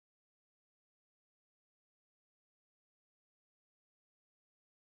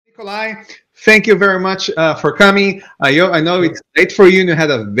Nicolai, thank you very much for coming. I know it's late for you and you had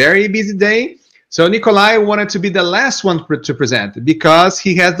a very busy day. So Nicolai wanted to be the last one to present because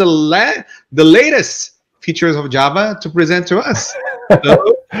he has the latest features of Java to present to us.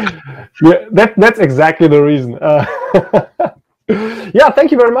 So, Yeah, that's exactly the reason. Yeah,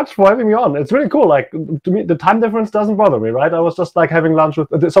 thank you very much for having me on. It's really cool. Like, to me, the time difference doesn't bother me, right? I was just like having lunch with,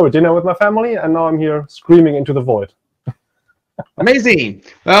 dinner with my family, and now I'm here screaming into the void. amazing.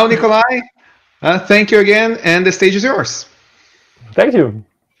 Well, Nicolai, thank you again, and the stage is yours. Thank you.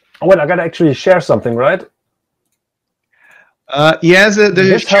 Oh, wait, I gotta actually share something, right? Yes, the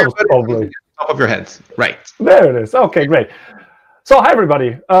This share helps button probably. on top of your head. Right. There it is. Okay, great. So, hi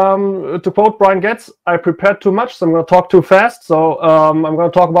everybody. To quote Brian Getz, I prepared too much, so I'm going to talk too fast. So, I'm going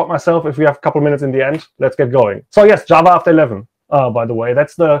to talk about myself. If we have a couple minutes in the end, let's get going. So, yes, Java after 11. By the way,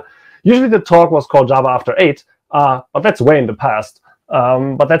 usually the talk was called Java after 8, but that's way in the past.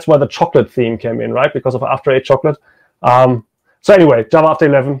 But that's where the chocolate theme came in, right? Because of after 8 chocolate. So anyway, Java after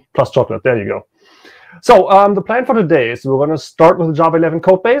 11 plus chocolate. There you go. So the plan for today is we're going to start with the Java 11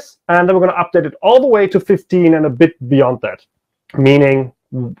 code base, and then we're going to update it all the way to 15 and a bit beyond that. Meaning,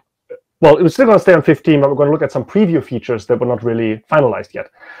 well, it's still going to stay on 15, but we're going to look at some preview features that were not really finalized yet.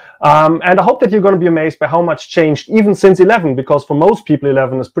 And I hope that you're going to be amazed by how much changed even since 11, because for most people,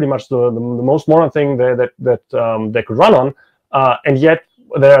 11 is pretty much the most modern thing that they could run on, and yet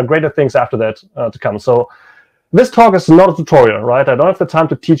there are greater things after that to come. So this talk is not a tutorial, right? I don't have the time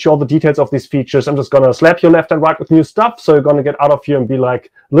to teach you all the details of these features. I'm just going to slap you left and right with new stuff, so you're going to get out of here and be like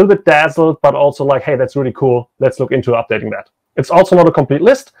a little bit dazzled, but also like, hey, that's really cool. Let's look into updating that. It's also not a complete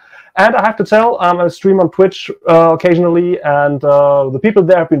list. And I have to tell, I stream on Twitch occasionally, and the people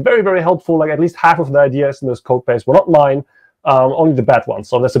there have been very, very helpful. Like at least half of the ideas in this code base were not mine, only the bad ones.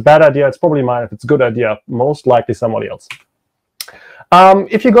 So if there's a bad idea, it's probably mine. If it's a good idea, most likely somebody else.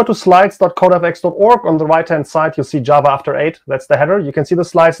 If you go to slides.codefx.org, on the right-hand side, you'll see Java after 8. That's the header. You can see the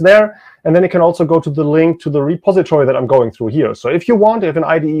slides there. And then you can also go to the link to the repository that I'm going through here. So if you want, if an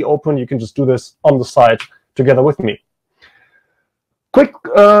IDE open, you can just do this on the side together with me. Quick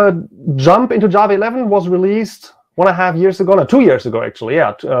jump into Java 11 was released 1.5 years ago, no, 2 years ago, actually,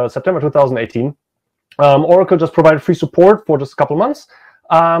 yeah, September 2018. Oracle just provided free support for just a couple months,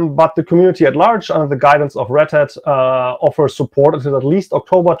 but the community at large, under the guidance of Red Hat, offers support until at least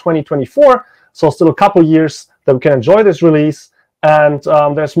October 2024, so still a couple years that we can enjoy this release, and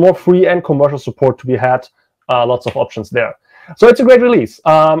there's more free and commercial support to be had, lots of options there. So it's a great release.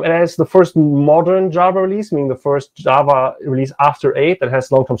 It is the first modern Java release, meaning the first Java release after 8 that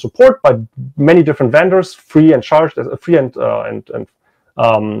has long-term support by many different vendors, free and charged, free and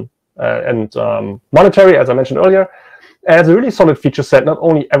monetary, as I mentioned earlier. It has a really solid feature set. Not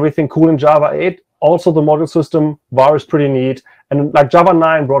only everything cool in Java 8, also the module system. VAR is pretty neat, and like Java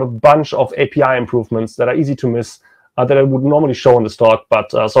 9 brought a bunch of API improvements that are easy to miss that I would normally show in this talk.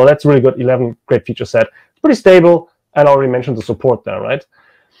 But so that's really good. 11, great feature set. It's pretty stable. And I already mentioned the support there, right?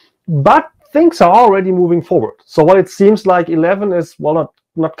 But things are already moving forward. So while it seems like 11 is, well,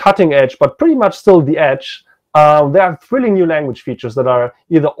 not cutting edge, but pretty much still the edge, there are 3 new language features that are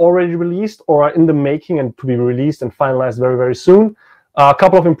either already released or are in the making and to be released and finalized very, very soon. A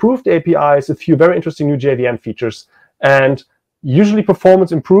couple of improved APIs, a few very interesting new JVM features, and usually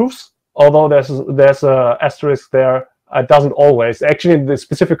performance improves, although there's a asterisk there. It doesn't always. Actually, in the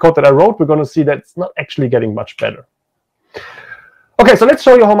specific code that I wrote, we're going to see that it's not actually getting much better. Okay, so let's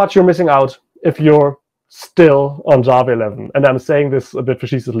show you how much you're missing out if you're still on Java 11. And I'm saying this a bit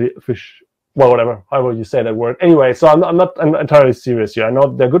facetiously, well, whatever, however you say that word. Anyway, so I'm not entirely serious here. I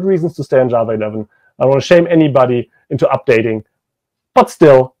know there are good reasons to stay on Java 11. I don't want to shame anybody into updating. But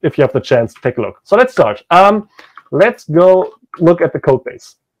still, if you have the chance, take a look. So let's start. Let's go look at the code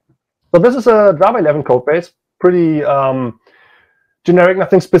base. So this is a Java 11 code base. Pretty generic,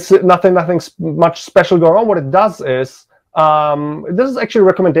 nothing specific, nothing much special going on. What it does is, this is actually a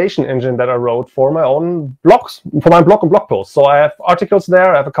recommendation engine that I wrote for my own blogs, for my blog and blog posts. So I have articles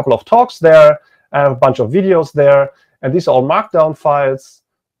there, I have a couple of talks there, I have a bunch of videos there, and these are all markdown files.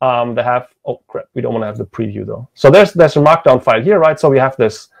 They have, oh crap, we don't want to have the preview though. So there's a markdown file here, right? So we have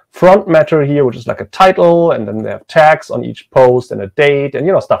this front matter here, which is like a title, and then they have tags on each post and a date,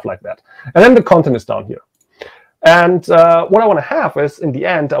 and stuff like that. And then the content is down here. And what I want to have is, in the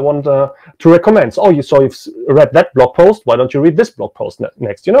end, I want to recommend. So, you've read that blog post. Why don't you read this blog post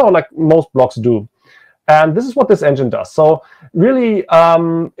next? Like most blogs do. And this is what this engine does. So really,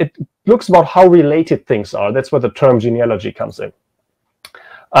 it looks about how related things are. That's where the term genealogy comes in.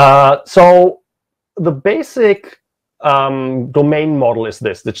 So the basic domain model is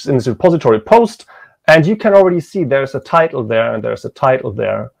this. It's in this repository post. And you can already see there's a title there, and there's a title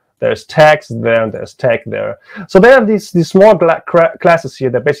there. there's tags there, and there's tag there. So they have these small classes here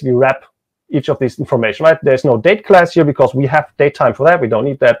that basically wrap each of these information, right? There's no date class here because we have date time for that. We don't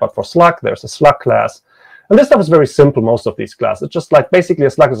need that. But for slug, there's a slug class. And this stuff is very simple, most of these classes. It's just like basically a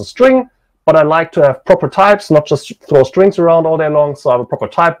slug is a string, but I like to have proper types, not just throw strings around all day long. So I have a proper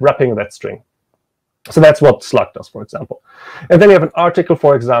type wrapping that string. So that's what slug does, for example. And then you have an article,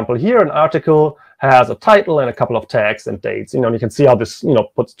 for example. Here, an article has a title and a couple of tags and dates. And you can see how this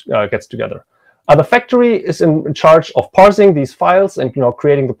gets together. The factory is in charge of parsing these files and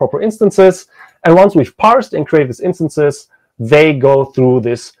creating the proper instances. And once we've parsed and created these instances, they go through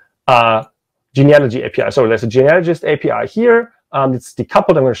this genealogy API. So there's a genealogist API here. It's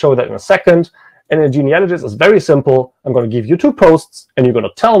decoupled. I'm going to show that in a second. And a genealogist is very simple. I'm going to give you 2 posts, and you're going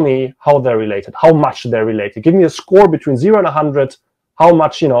to tell me how they're related, how much they're related. Give me a score between 0 and 100. How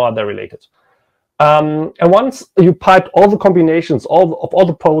much are they related? And once you pipe all the combinations of all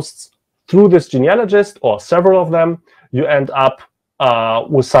the posts through this genealogist, or several of them, you end up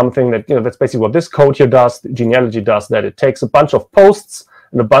with something that that's basically what this code here does. The genealogy does that. It takes a bunch of posts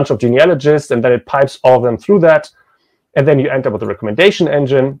and a bunch of genealogists, and then it pipes all of them through that. And then you end up with a recommendation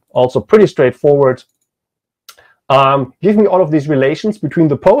engine, also pretty straightforward. Give me all of these relations between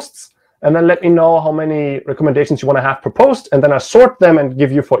the posts, and then let me know how many recommendations you want to have per post. And then I sort them and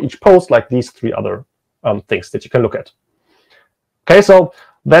give you for each post like these 3 other things that you can look at. Okay, so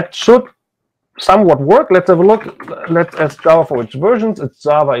that should somewhat work. Let's have a look. Let's ask Java for which versions. It's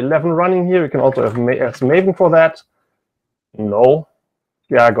Java 11 running here. You can also ask Maven for that. No.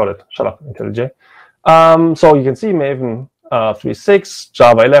 Yeah, I got it. Shut up, IntelliJ. So you can see Maven 3.6,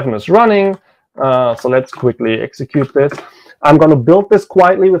 Java 11 is running. So let's quickly execute this. I'm going to build this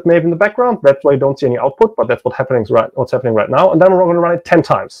quietly with Maven in the background. That's why you don't see any output, but that's what's happening right now. And then we're going to run it 10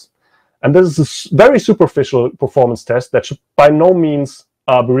 times. And this is a very superficial performance test that should by no means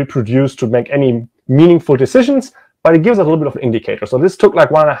be reproduced to make any meaningful decisions, but it gives us a little bit of an indicator. So this took like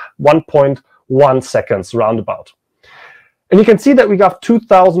 1.1 seconds roundabout. And you can see that we got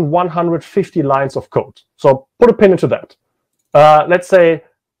 2,150 lines of code. So put a pin into that. Let's say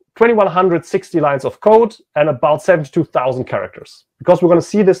 2,160 lines of code and about 72,000 characters, because we're going to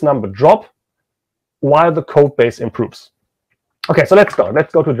see this number drop while the code base improves. Okay, so let's go.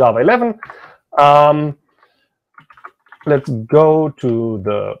 Let's go to Java 11. Let's go to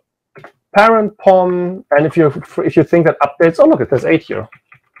the parent POM. And if you think that updates, oh look, it says 8 here.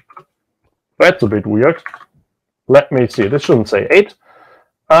 That's a bit weird. Let me see. This shouldn't say 8.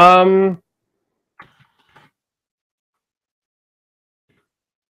 Why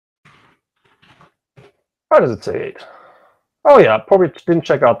does it say 8? Oh yeah, probably didn't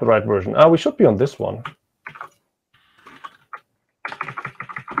check out the right version. We should be on this one.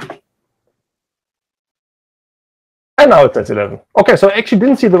 And now it says 11. Okay, so I actually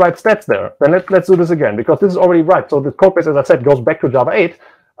didn't see the right stats there. Then let's do this again, because this is already right. So the code base, as I said, goes back to Java 8.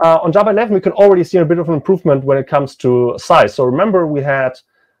 On Java 11, we can already see a bit of an improvement when it comes to size. So remember, we had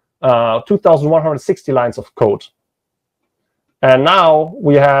 2,160 lines of code. And now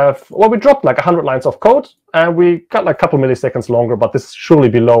we have, well, we dropped like 100 lines of code, and we got like a couple milliseconds longer, but this is surely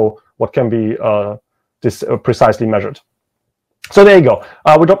below what can be precisely measured. So there you go.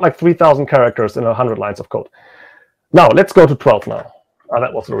 We dropped like 3,000 characters in 100 lines of code. Now, let's go to 12 now.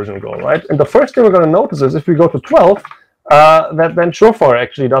 That was the original goal, right? And the first thing we're going to notice is if we go to 12, that then Surefire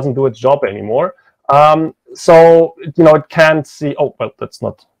actually doesn't do its job anymore. So, it can't see, oh, well, that's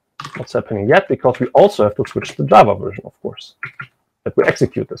not what's happening yet, because we also have to switch to the Java version, of course, that we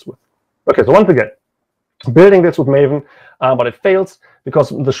execute this with. Okay, so once again, building this with Maven, but it fails because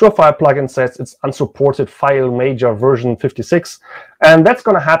the Surefire plugin says it's unsupported file major version 56. And that's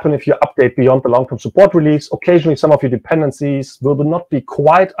going to happen if you update beyond the long-term support release. Occasionally, some of your dependencies will not be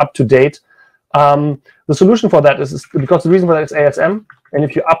quite up to date. The solution for that is because the reason for that is ASM. And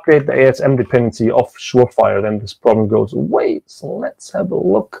if you update the ASM dependency of Surefire, then this problem goes away. So let's have a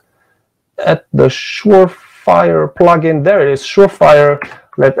look at the Surefire plugin. There it is, Surefire.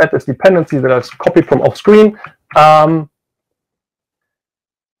 Let's add this dependency that I've copied from off screen.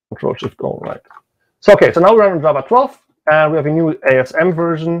 Control-Shift go, right. So, okay, so now we're on Java 12, and we have a new ASM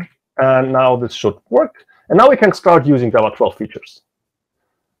version, and now this should work. And now we can start using Java 12 features.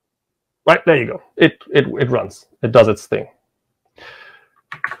 Right, there you go. It runs. It does its thing.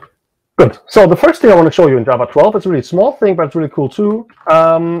 Good. So the first thing I want to show you in Java 12, it's a really small thing, but it's really cool too.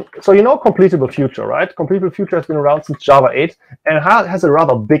 So you know Completable Future, right? Completable Future has been around since Java 8, and it has a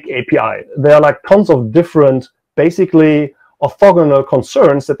rather big API. There are like tons of different, basically, orthogonal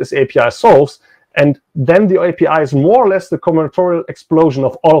concerns that this API solves, and then the API is more or less the combinatorial explosion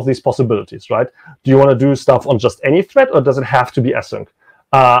of all of these possibilities, right? Do you want to do stuff on just any thread, or does it have to be async?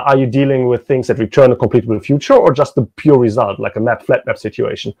 Are you dealing with things that return a completable future, or just the pure result, like a flat map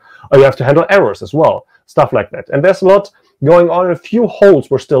situation? Or you have to handle errors as well, stuff like that. And there's a lot going on. A few holes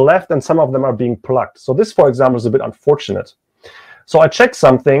were still left, and some of them are being plugged. So this, for example, is a bit unfortunate. So I checked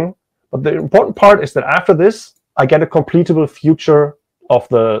something, but the important part is that after this, I get a completable future of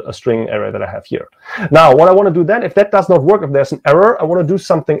the string array that I have here. Now, what I want to do then, if that does not work, if there's an error, I want to do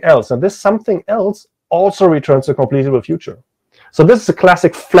something else. And this something else also returns a completable future. So this is a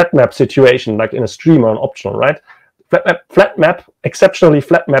classic flat map situation, like in a stream or an optional, right? Flat map, exceptionally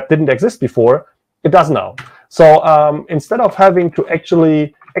flat map didn't exist before. It does now. So instead of having to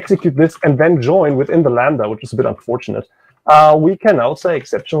actually execute this and then join within the lambda, which is a bit unfortunate, we can now say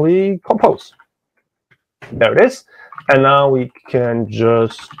exceptionally compose. There it is. And now we can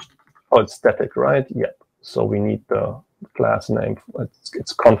just, oh, it's static, right? Yeah. So we need the class name.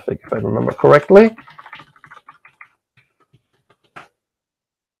 It's config, if I remember correctly.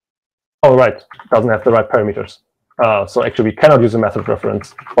 Oh, right. Doesn't have the right parameters. So actually, we cannot use a method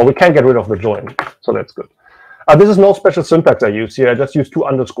reference. Or we can get rid of the join. So that's good. This is no special syntax I use here. I just use 2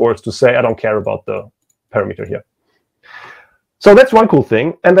 underscores to say I don't care about the parameter here. So that's one cool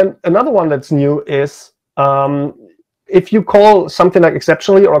thing. And then another one that's new is if you call something like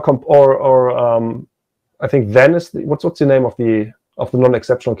exceptionally or I think then is what's the name of the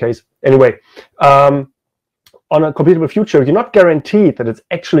non-exceptional case? Anyway, on a completable future, you're not guaranteed that it's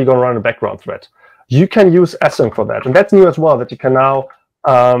actually going to run a background thread. You can use async for that, and that's new as well. That you can now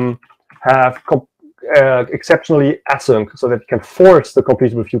have exceptionally async, so that you can force the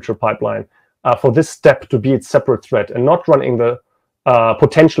completable future pipeline for this step to be its separate thread and not running the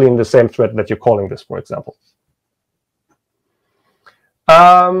potentially in the same thread that you're calling this, for example.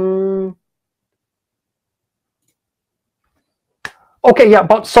 Okay, yeah,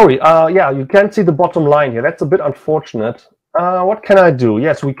 but sorry, yeah, you can't see the bottom line here. That's a bit unfortunate. What can I do?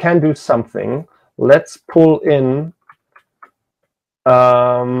 Yes, we can do something. Let's pull in.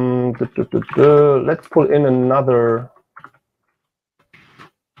 Let's pull in another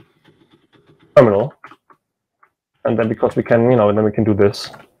terminal, and then because we can, and then we can do this.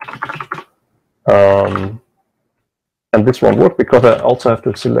 And this won't work because I also have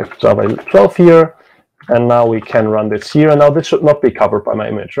to select Java 12 here. And now we can run this here. And now this should not be covered by my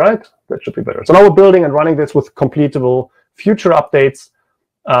image, right? That should be better. So now we're building and running this with completable future updates.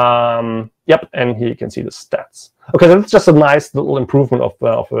 Yep, and here you can see the stats. Okay, so that's just a nice little improvement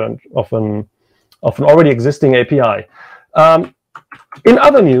of an already existing API. In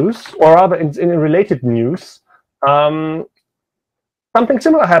other news, or rather in related news, something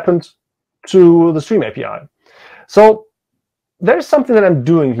similar happened to the Stream API. So there's something that I'm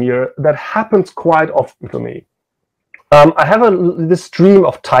doing here that happens quite often to me. I have this stream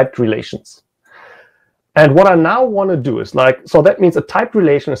of typed relations. And what I now want to do is so that means a typed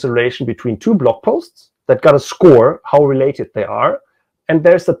relation is a relation between 2 blog posts that got a score how related they are. And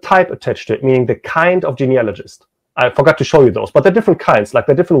there's a type attached to it, meaning the kind of genealogist. I forgot to show you those, but they're different kinds, there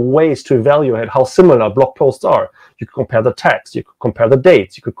are different ways to evaluate how similar blog posts are. You could compare the text, you could compare the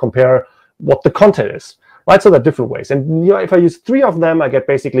dates, you could compare what the content is. Right, so there are different ways. And if I use 3 of them, I get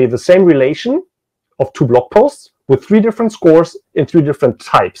basically the same relation of 2 blog posts with 3 different scores in 3 different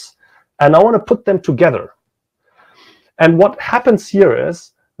types. And I want to put them together. And what happens here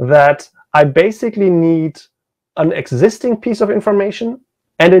is that I basically need an existing piece of information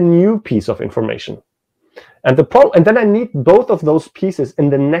and a new piece of information. And then I need both of those pieces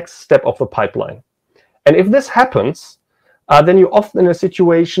in the next step of the pipeline. And if this happens, then you're often in a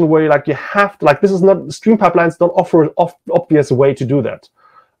situation where you have to, this is not, stream pipelines don't offer an obvious way to do that.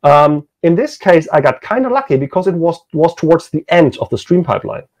 In this case, I got kind of lucky because it was towards the end of the stream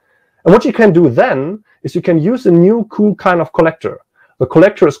pipeline. And what you can do then is you can use a new cool kind of collector. The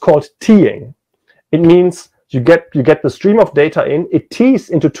collector is called teeing. It means you get the stream of data in, it tees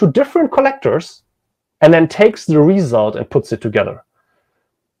into 2 different collectors, and then takes the result and puts it together.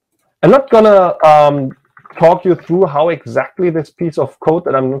 I'm not gonna talk you through how exactly this piece of code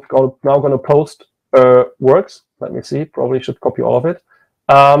that I'm now going to post works. Let me see. Probably should copy all of it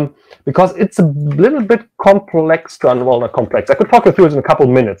because it's a little bit complex. Well, not complex. I could talk you through it in a couple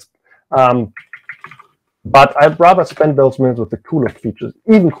of minutes, but I'd rather spend those minutes with the cooler features,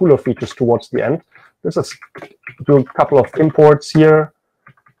 even cooler features towards the end. Let's just do a couple of imports here,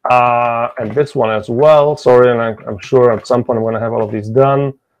 and this one as well. Sorry, and I'm sure at some point I'm going to have all of these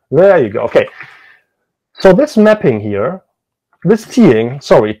done. There you go. Okay. So this mapping here, this teeing,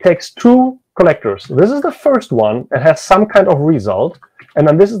 takes 2 collectors. This is the first one. It has some kind of result. And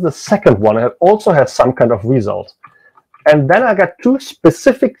then this is the second one. It also has some kind of result. And then I got 2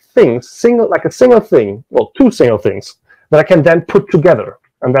 specific things, a single thing, well, 2 single things that I can then put together.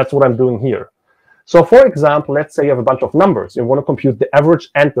 And that's what I'm doing here. So for example, let's say you have a bunch of numbers. You want to compute the average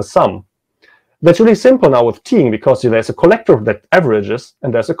and the sum. That's really simple now with teeing, because there's a collector that averages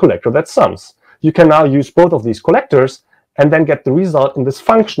and there's a collector that sums. You can now use both of these collectors and then get the result in this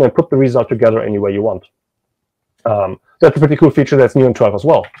function and put the result together any way you want. That's a pretty cool feature that's new in 12 as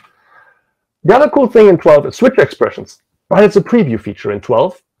well. The other cool thing in 12 is switch expressions. Right, it's a preview feature in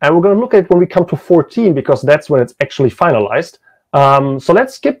 12, and we're going to look at it when we come to 14, because that's when it's actually finalized. So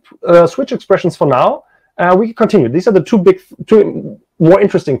let's skip switch expressions for now. We can continue. These are the two more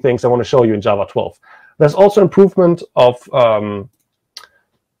interesting things I want to show you in Java 12. There's also improvement of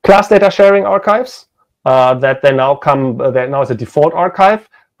class data sharing archives that they now come. That now is a default archive,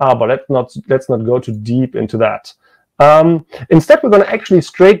 but let's not go too deep into that. Instead, we're going to actually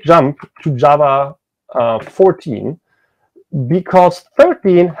straight jump to Java 14. Because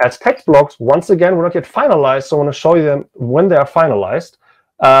 13 has text blocks. Once again, we're not yet finalized, so I want to show you them when they are finalized.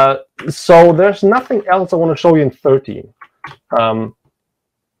 So there's nothing else I want to show you in 13.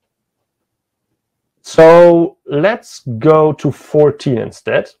 So let's go to 14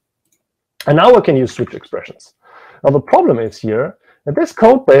 instead. And now we can use switch expressions. Now the problem is here that this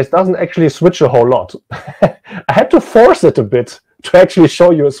code base doesn't actually switch a whole lot. I had to force it a bit to actually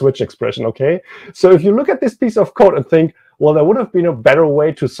show you a switch expression, okay? So if you look at this piece of code and think, well, there would have been a better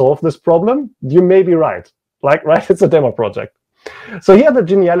way to solve this problem, you may be right. Like, right, it's a demo project. So here the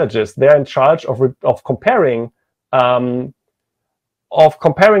genealogists, they're in charge of comparing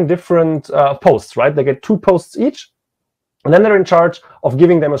different posts, right? They get 2 posts each, and then they're in charge of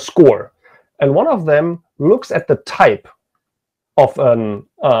giving them a score. And one of them looks at the type of a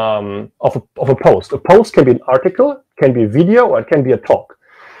post. A post can be an article, can be a video, or it can be a talk.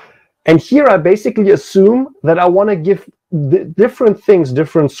 And here I basically assume that I want to give different things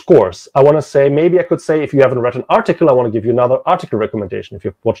different scores. I want to say, maybe I could say, if you haven't read an article, I want to give you another article recommendation. If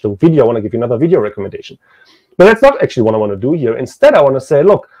you've watched a video, I want to give you another video recommendation. But that's not actually what I want to do here. Instead, I want to say,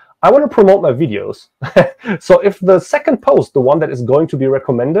 look, I want to promote my videos. So if the second post, the one that is going to be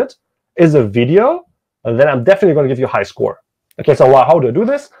recommended, is a video, then I'm definitely going to give you a high score. Okay, so how do I do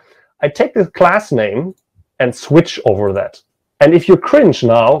this? I take the class name and switch over that. And if you cringe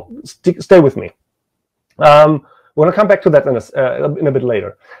now, stay with me. We're going to come back to that in a bit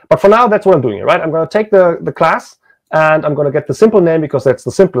later. But for now, that's what I'm doing here, right? I'm going to take the class, and I'm going to get the simple name, because that's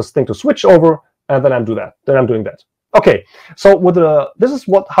the simplest thing to switch over, and then I'm doing that. Okay, so with this is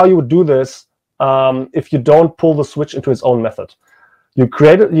how you would do this if you don't pull the switch into its own method. You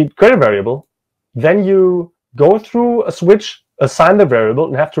create a variable, then you go through a switch, assign the variable,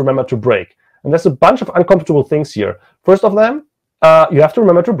 and have to remember to break. And there's a bunch of uncomfortable things here. First of them, you have to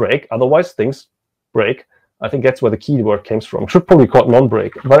remember to break, otherwise things break. I think that's where the keyword came from. Should probably call it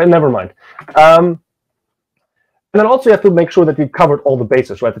non-break, but never mind. And then also you have to make sure that we covered all the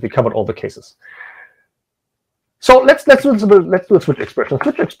bases, right? That we covered all the cases. So let's do a switch expression. A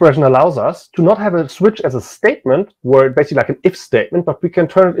switch expression allows us to not have a switch as a statement, where it's basically like an if statement, but we can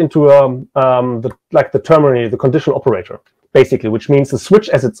turn it into the ternary, the conditional operator, basically, which means the switch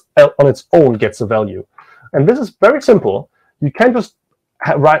on its own gets a value. And this is very simple. You can just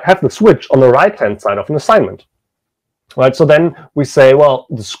have the switch on the right-hand side of an assignment, right? So then we say, well,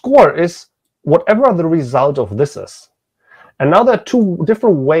 the score is whatever the result of this is. And now there are 2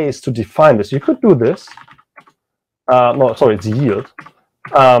 different ways to define this. You could do this. No, sorry, it's yield.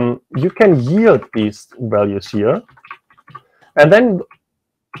 You can yield these values here. And then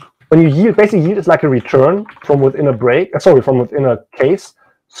when you yield, basically yield is like a return from within from within a case.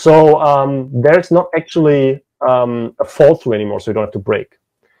 So there's not actually a fall through anymore, so you don't have to break.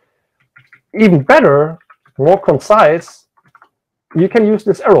 Even better, more concise, you can use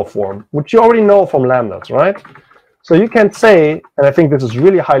this arrow form, which you already know from lambdas, right? So you can say, and I think this is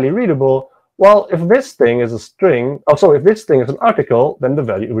really highly readable, well, if this thing is a string, if this thing is an article, then the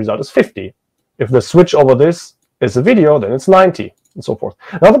result is 50. If the switch over this is a video, then it's 90, and so forth.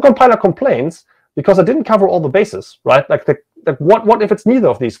 Now the compiler complains because I didn't cover all the bases, right? Like what if it's neither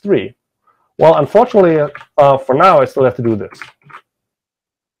of these 3? Well, unfortunately, for now, I still have to do this.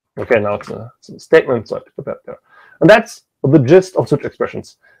 Okay, now it's a statement, so I have to put that there. And that's the gist of switch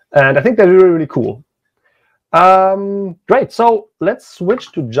expressions. And I think they're really, really cool. Great, so let's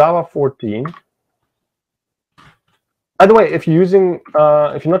switch to Java 14. By the way, if you're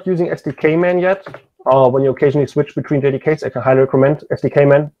not using SDKman yet, when you occasionally switch between JDKs, I can highly recommend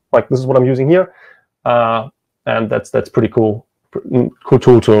SDKman. Like, this is what I'm using here. And that's pretty cool. Cool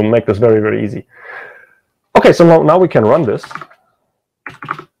tool to make this very, very easy. Okay, so now we can run this.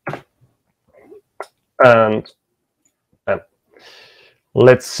 And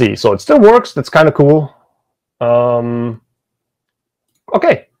let's see. So it still works. That's kind of cool.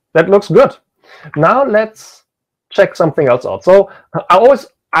 Okay, that looks good. Now let's check something else out. So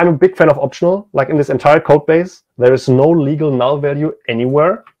I'm a big fan of optional. Like in this entire code base, there is no legal null value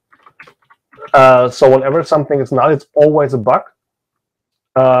anywhere. So whenever something is null, it's always a bug.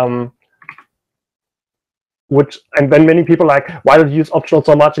 And then many people are like, why don't you use optional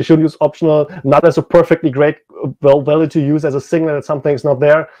so much? You should use optional. Null is a perfectly great value to use as a signal that something is not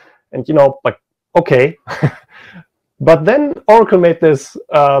there. And like, okay. But then Oracle made this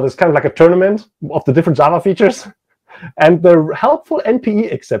kind of like a tournament of the different Java features. And the helpful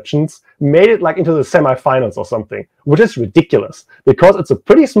NPE exceptions made it like into the semifinals or something, which is ridiculous because it's a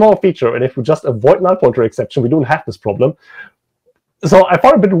pretty small feature. And if we just avoid null pointer exception, we don't have this problem. So I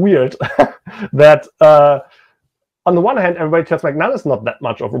found it a bit weird that on the one hand, everybody tells like null is not that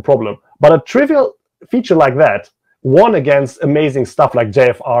much of a problem. But a trivial feature like that won against amazing stuff like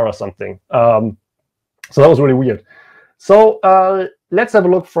JFR or something. So that was really weird. So let's have a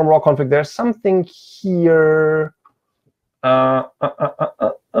look from raw config. There's something here. Where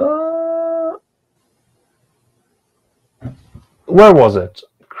was it?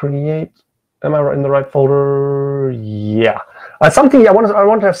 Create. Am I in the right folder? Yeah. Something. I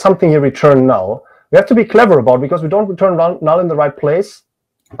want to have something here return null. We have to be clever about it because we don't return null in the right place.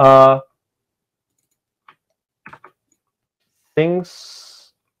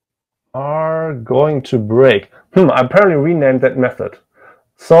 Things are going to break. I apparently renamed that method.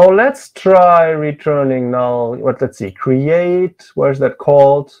 So let's try returning null. Let's see. Create. Where's that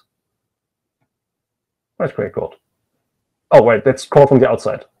called? Where's create called? Oh, wait. That's called from the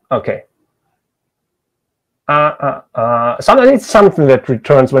outside. Okay. I need something that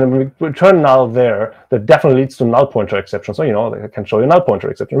returns when we return null there. That definitely leads to null pointer exception. So I can show you null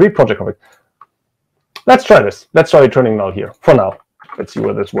pointer exception. Read project config. Let's try this. Let's try returning null here for now. Let's see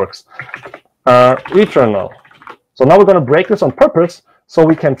where this works. Return null. So now we're going to break this on purpose so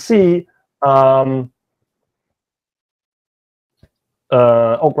we can see. Oh,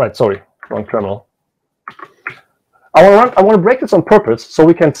 right. Sorry, wrong terminal. I want to break this on purpose so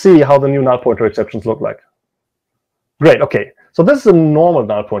we can see how the new null pointer exceptions look like. Great. Okay. So this is a normal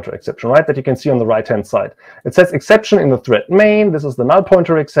null pointer exception, right? That you can see on the right-hand side. It says exception in the thread main. This is the null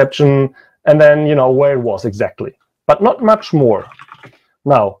pointer exception, and then where it was exactly, but not much more.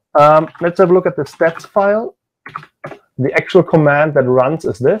 Now let's have a look at the stats file. The actual command that runs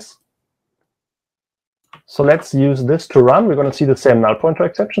is this. So let's use this to run. We're going to see the same null pointer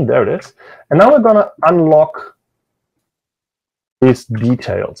exception. There it is. And now we're going to unlock these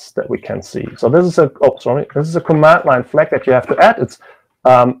details that we can see. So this is this is a command line flag that you have to add. It's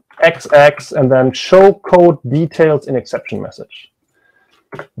XX and then show code details in exception message.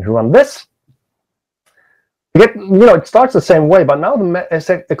 If you run this, you get, it starts the same way, but now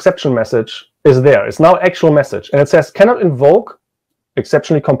the exception message is there. It's now actual message, and it says cannot invoke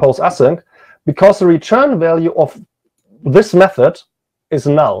exceptionally compose async because the return value of this method is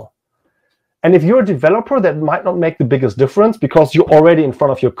null. And if you're a developer, that might not make the biggest difference because you're already in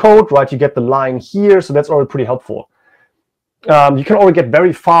front of your code, right? You get the line here, so that's already pretty helpful. You can already get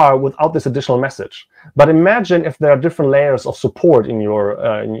very far without this additional message. But imagine if there are different layers of support in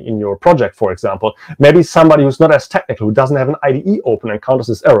your project, for example. Maybe somebody who's not as technical, who doesn't have an IDE open, encounters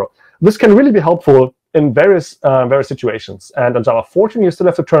this error. This can really be helpful in various situations. And on Java 14, you still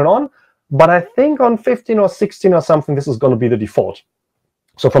have to turn on. But I think on 15 or 16 or something, this is going to be the default.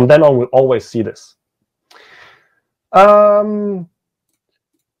 So from then on, we'll always see this. Good.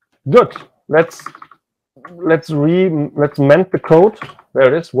 Let's mend the code.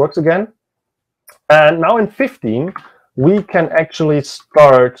 There it is. Works again. And now in 15, we can actually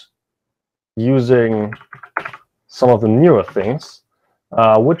start using some of the newer things,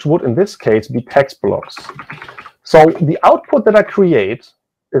 which would in this case be text blocks. So the output that I create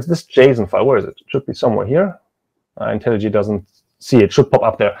is this JSON file. Where is it? It should be somewhere here. IntelliJ doesn't see it. Should pop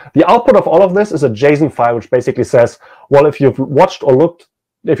up there. The output of all of this is a JSON file, which basically says, well, if you've watched or looked,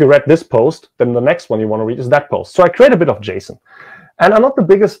 if you read this post, then the next one you want to read is that post. So I create a bit of JSON. And I'm not the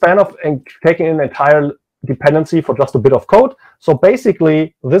biggest fan of taking an entire dependency for just a bit of code. So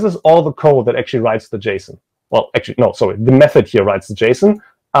basically, this is all the code that actually writes the JSON. Well, actually, no, sorry. The method here writes the JSON.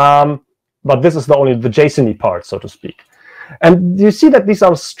 But this is only the JSON-y part, so to speak. And you see that these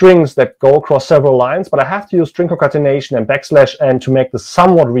are strings that go across several lines, but I have to use string concatenation and \n to make this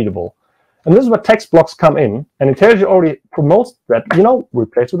somewhat readable. And this is where text blocks come in. And IntelliJ already promotes that,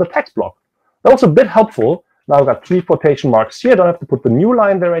 replace with a text block. That was a bit helpful. Now I've got 3 quotation marks here. I don't have to put the new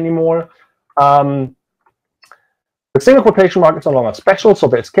line there anymore. The single quotation mark is no longer special, so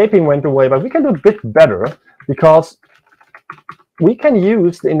the escaping went away. But we can do a bit better because we can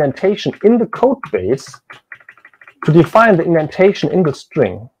use the indentation in the code base to define the indentation in the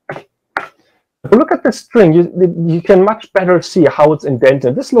string. If you look at the string, you can much better see how it's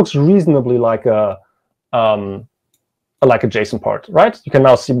indented. This looks reasonably like a JSON part, right? You can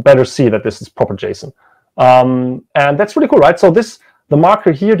now better see that this is proper JSON. And that's really cool, right? So the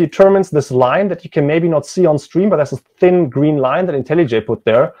marker here determines this line that you can maybe not see on stream, but that's a thin green line that IntelliJ put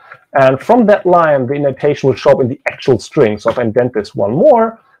there. And from that line, the indentation will show up in the actual string. So if I indent this one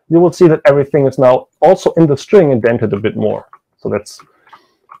more, you will see that everything is now also in the string indented a bit more. So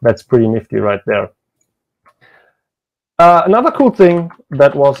that's pretty nifty right there. Another cool thing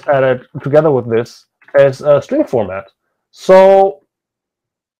that was added together with this is a string format. So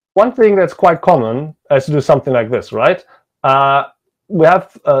one thing that's quite common is to do something like this, right? We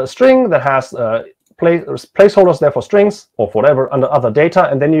have a string that has placeholders there for strings or for whatever under other data,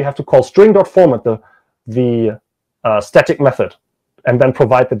 and then you have to call string.format the static method and then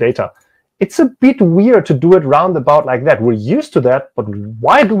provide the data. It's a bit weird to do it roundabout like that. We're used to that, but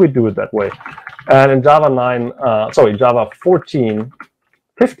why do we do it that way? And in Java 14,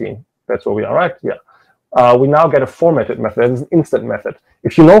 15, that's where we are, right? Yeah. We now get a formatted method. It's an instant method.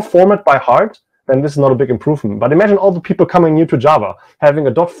 If you know format by heart, then this is not a big improvement. But imagine all the people coming new to Java. Having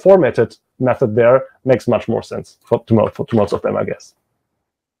a .formatted method there makes much more sense to most of them, I guess.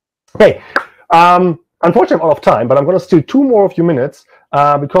 Okay. Unfortunately, I'm out of time, but I'm going to steal 2 more of your minutes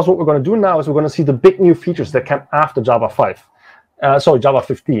because what we're going to do now is we're going to see the big new features that came after Java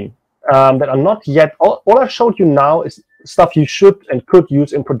 15, that are not yet. All I showed you now is stuff you should and could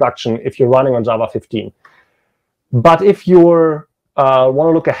use in production if you're running on Java 15. But if you want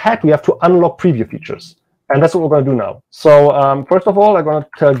to look ahead, we have to unlock preview features. And that's what we're going to do now. So first of all, I'm going to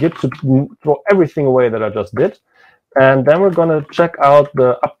tell Git to throw everything away that I just did. And then we're going to check out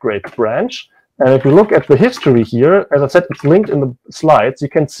the upgrade branch. And if you look at the history here, as I said, it's linked in the slides. You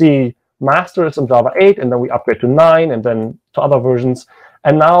can see master is in Java 8, and then we upgrade to 9, and then to other versions.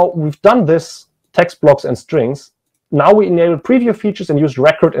 And now we've done this, text blocks and strings. Now we enable preview features and use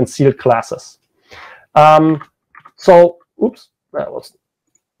record and sealed classes. Oops, that was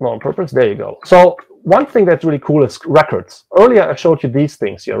not on purpose. There you go. So one thing that's really cool is records. Earlier, I showed you these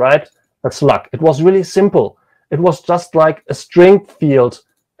things here, right? A slug. It was really simple. It was just like a string field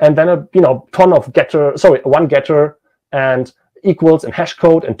and then a ton of one getter and equals and hash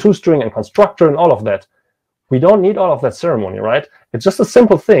code and toString and constructor and all of that. We don't need all of that ceremony, right? It's just a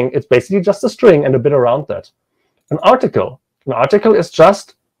simple thing. It's basically just a string and a bit around that. An article is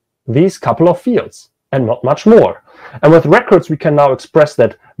just these couple of fields and not much more. And with records, we can now express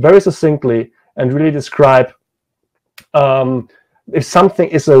that very succinctly and really describe if something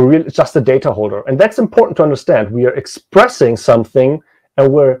is just a data holder. And that's important to understand. We are expressing something,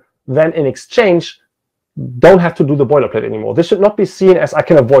 and we're then in exchange don't have to do the boilerplate anymore. This should not be seen as I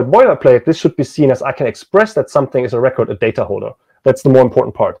can avoid boilerplate. This should be seen as I can express that something is a record, a data holder. That's the more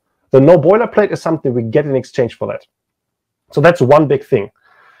important part. The no boilerplate is something we get in exchange for that. So that's one big thing.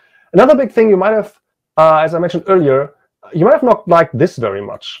 Another big thing you might have, as I mentioned earlier, you might have not liked this very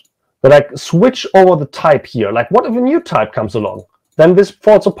much. But like switch over the type here. Like what if a new type comes along? Then this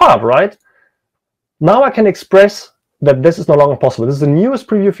falls apart, right? Now I can express that this is no longer possible. This is the newest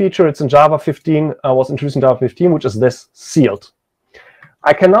preview feature. It's in Java 15, was introduced in Java 15, which is this sealed.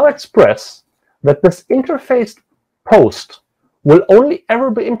 I can now express that this interface post will only ever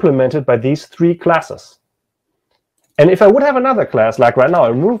be implemented by these 3 classes. And if I would have another class, like right now, I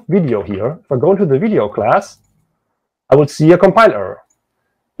remove video here. If I go into the video class, I would see a compile error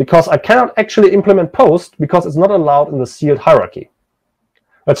because I cannot actually implement post because it's not allowed in the sealed hierarchy.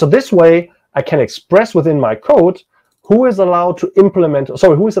 But so this way, I can express within my code who is allowed to implement,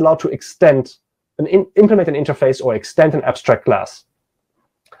 who is allowed to extend implement an interface or extend an abstract class,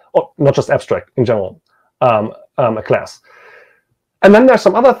 or not just abstract in general, a class. And then there's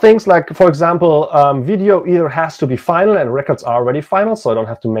some other things like, for example, video either has to be final, and records are already final, so I don't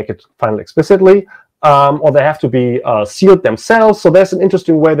have to make it final explicitly, or they have to be sealed themselves. So there's an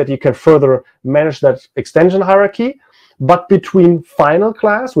interesting way that you can further manage that extension hierarchy. But between final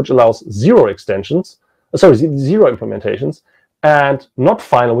class, which allows 0 extensions, 0 implementations, and not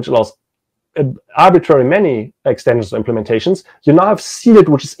final, which allows arbitrary many extensions or implementations, you now have sealed,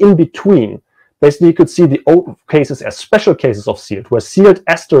 which is in between. Basically, you could see the old cases as special cases of sealed, where sealed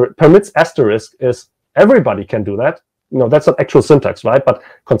permits asterisk is everybody can do that. That's not actual syntax, right? But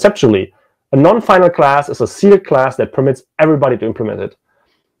conceptually, a non-final class is a sealed class that permits everybody to implement it.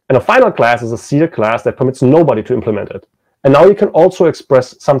 And a final class is a sealed class that permits nobody to implement it. And now you can also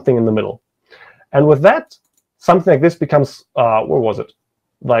express something in the middle. And with that, something like this becomes, where was it?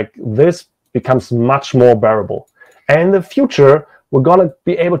 Like this becomes much more bearable. And in the future, we're going to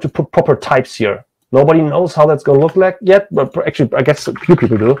be able to put proper types here. Nobody knows how that's going to look like yet, but actually, I guess a few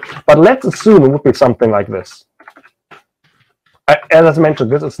people do. But let's assume it would be something like this. As I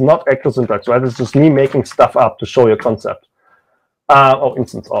mentioned, this is not actual syntax, right? It's just me making stuff up to show you a concept. Or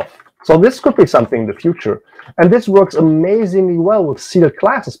instance of. So this could be something in the future. And this works amazingly well with sealed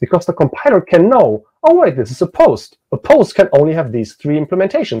classes because the compiler can know, oh, wait, this is a post. A post can only have these 3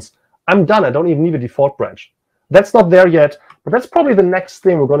 implementations. I'm done. I don't even need a default branch. That's not there yet, but that's probably the next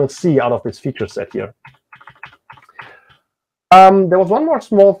thing we're going to see out of this feature set here. There was one more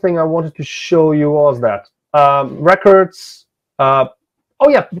small thing I wanted to show you. What was that? Records. Oh,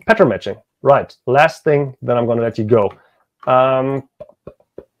 yeah, pattern matching. Right. Last thing, then I'm going to let you go.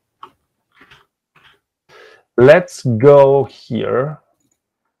 Let's go here.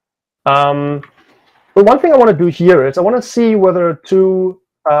 Well, one thing I want to do here is I want to see whether 2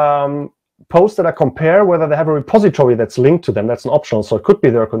 posts that I compare, whether they have a repository that's linked to them. That's an optional, so it could be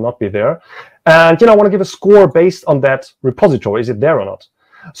there, could not be there. And I want to give a score based on that repository. Is it there or not?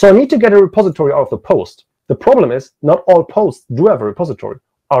 So I need to get a repository out of the post. The problem is not all posts do have a repository.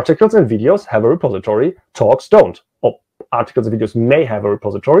 Articles and videos have a repository. Talks don't. Oh, articles and videos may have a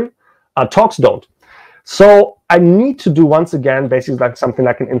repository. Talks don't. So I need to do, once again, basically like something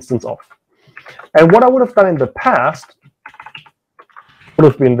like an instance of. And what I would have done in the past would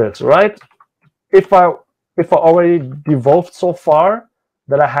have been this, right? If I already devolved so far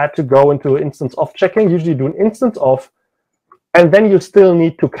that I had to go into instance of checking, usually do an instance of, and then you still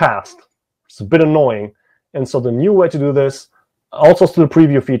need to cast. It's a bit annoying. And so the new way to do this, also still a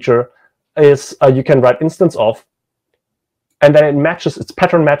preview feature, is you can write instance of, and then it matches, it's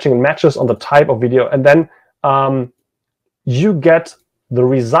pattern matching, and matches on the type of video, and then you get the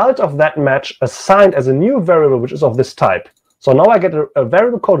result of that match assigned as a new variable, which is of this type. So now I get a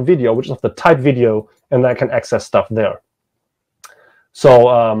variable called video, which is of the type video, and then I can access stuff there.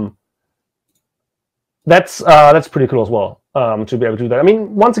 So that's pretty cool as well, to be able to do that. I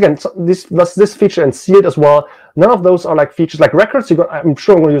mean, once again, this feature and sealed as well. None of those are like features like records. I'm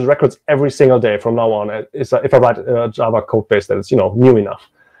sure I'm going to use records every single day from now on. If I write a Java code base that is new enough.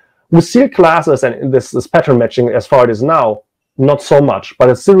 With sealed classes and this pattern matching as far as it is now, not so much. But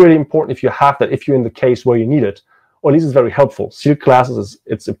it's still really important if you have that, if you're in the case where you need it. Or at least it's very helpful. Sealed classes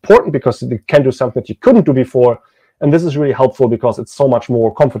it's important because it can do something that you couldn't do before. And this is really helpful because it's so much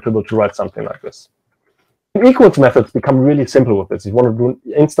more comfortable to write something like this. Equals methods become really simple with this. If you want to do an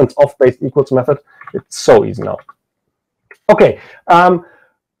instance of based equals method, it's so easy now. Okay,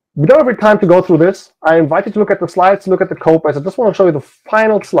 we don't have any time to go through this. I invite you to look at the slides, look at the code base. I just want to show you the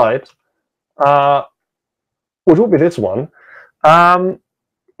final slide, which will be this one.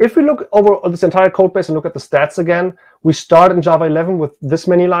 If we look over this entire code base and look at the stats again, we start in Java 11 with this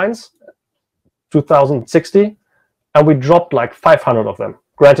many lines, 2060, and we dropped like 500 of them.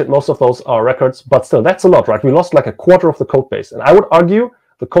 Granted, most of those are records, but still, that's a lot, right? We lost like a quarter of the code base. And I would argue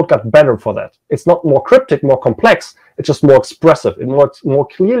the code got better for that. It's not more cryptic, more complex. It's just more expressive. It more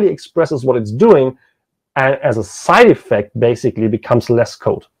clearly expresses what it's doing. And as a side effect, basically becomes less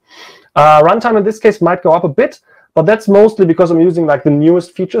code. Runtime in this case might go up a bit, but that's mostly because I'm using like the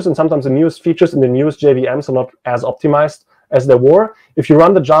newest features, and sometimes the newest features in the newest JVMs are not as optimized as they were. If you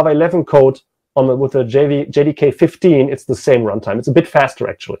run the Java 11 code with the JDK 15, it's the same runtime. It's a bit faster,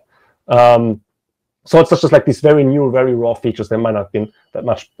 actually. So it's just like these very new, very raw features. There might not have been that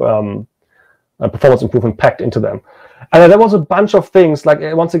much performance improvement packed into them. And there was a bunch of things, like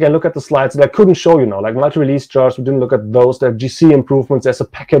once again, look at the slides that I couldn't show you now, like multi-release jars. We didn't look at those. There are GC improvements. There's a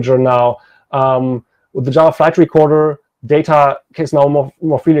packager now. With the Java Flight Recorder, data is now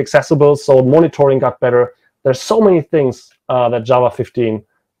more freely accessible, so monitoring got better. There's so many things that Java 15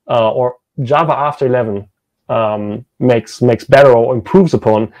 or Java after 11 makes better or improves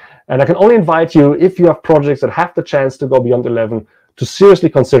upon. And I can only invite you, if you have projects that have the chance to go beyond 11, to seriously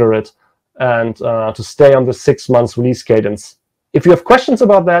consider it and to stay on the 6 months release cadence. If you have questions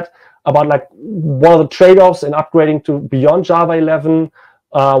about that, about like what are the trade-offs in upgrading to beyond Java 11,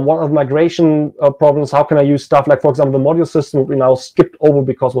 what are the migration problems, how can I use stuff like, for example, the module system we now skipped over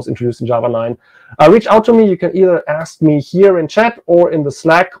because it was introduced in Java 9. Reach out to me. You can either ask me here in chat or in the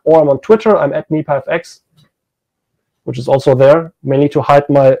Slack, or I'm on Twitter. I'm at MeePyFX, which is also there, mainly to hide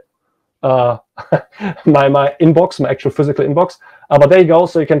my my inbox, my actual physical inbox. But there you go.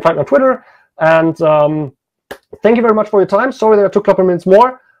 So you can find me on Twitter. And thank you very much for your time. Sorry that I took a couple minutes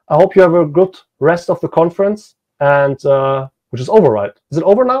more. I hope you have a good rest of the conference, and which is over, right? Is it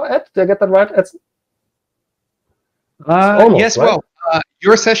over now, Ed? Did I get that right? It's almost, yes, right? Well,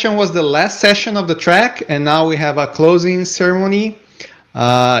 your session was the last session of the track, and now we have a closing ceremony.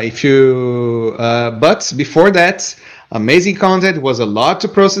 But before that, Amazing content. It was a lot to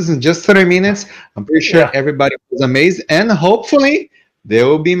process in just 30 minutes. I'm pretty sure everybody was amazed. And hopefully, they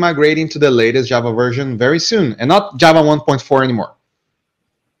will be migrating to the latest Java version very soon. And not Java 1.4 anymore.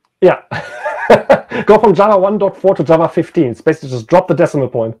 Yeah. Go from Java 1.4 to Java 15. It's basically just drop the decimal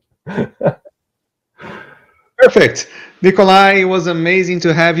point. Perfect. Nicolai, it was amazing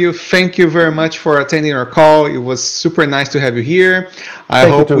to have you. Thank you very much for attending our call. It was super nice to have you here. I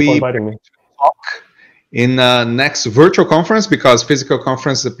hope we talk in next virtual conference, because physical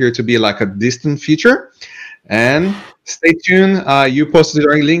conferences appear to be like a distant future. And stay tuned. You posted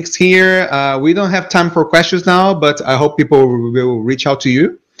our links here. We don't have time for questions now, but I hope people will reach out to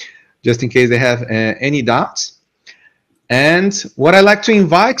you just in case they have any doubts. And what I'd like to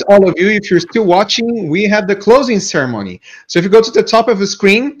invite all of you, if you're still watching, we have the closing ceremony. So if you go to the top of the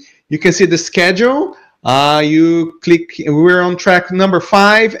screen, you can see the schedule. You click, we're on track number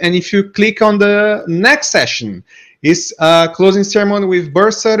 5. And if you click on the next session, it's closing ceremony with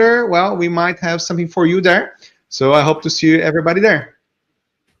Burr Sutter. Well, we might have something for you there. So I hope to see everybody there.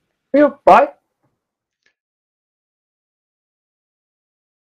 Bye.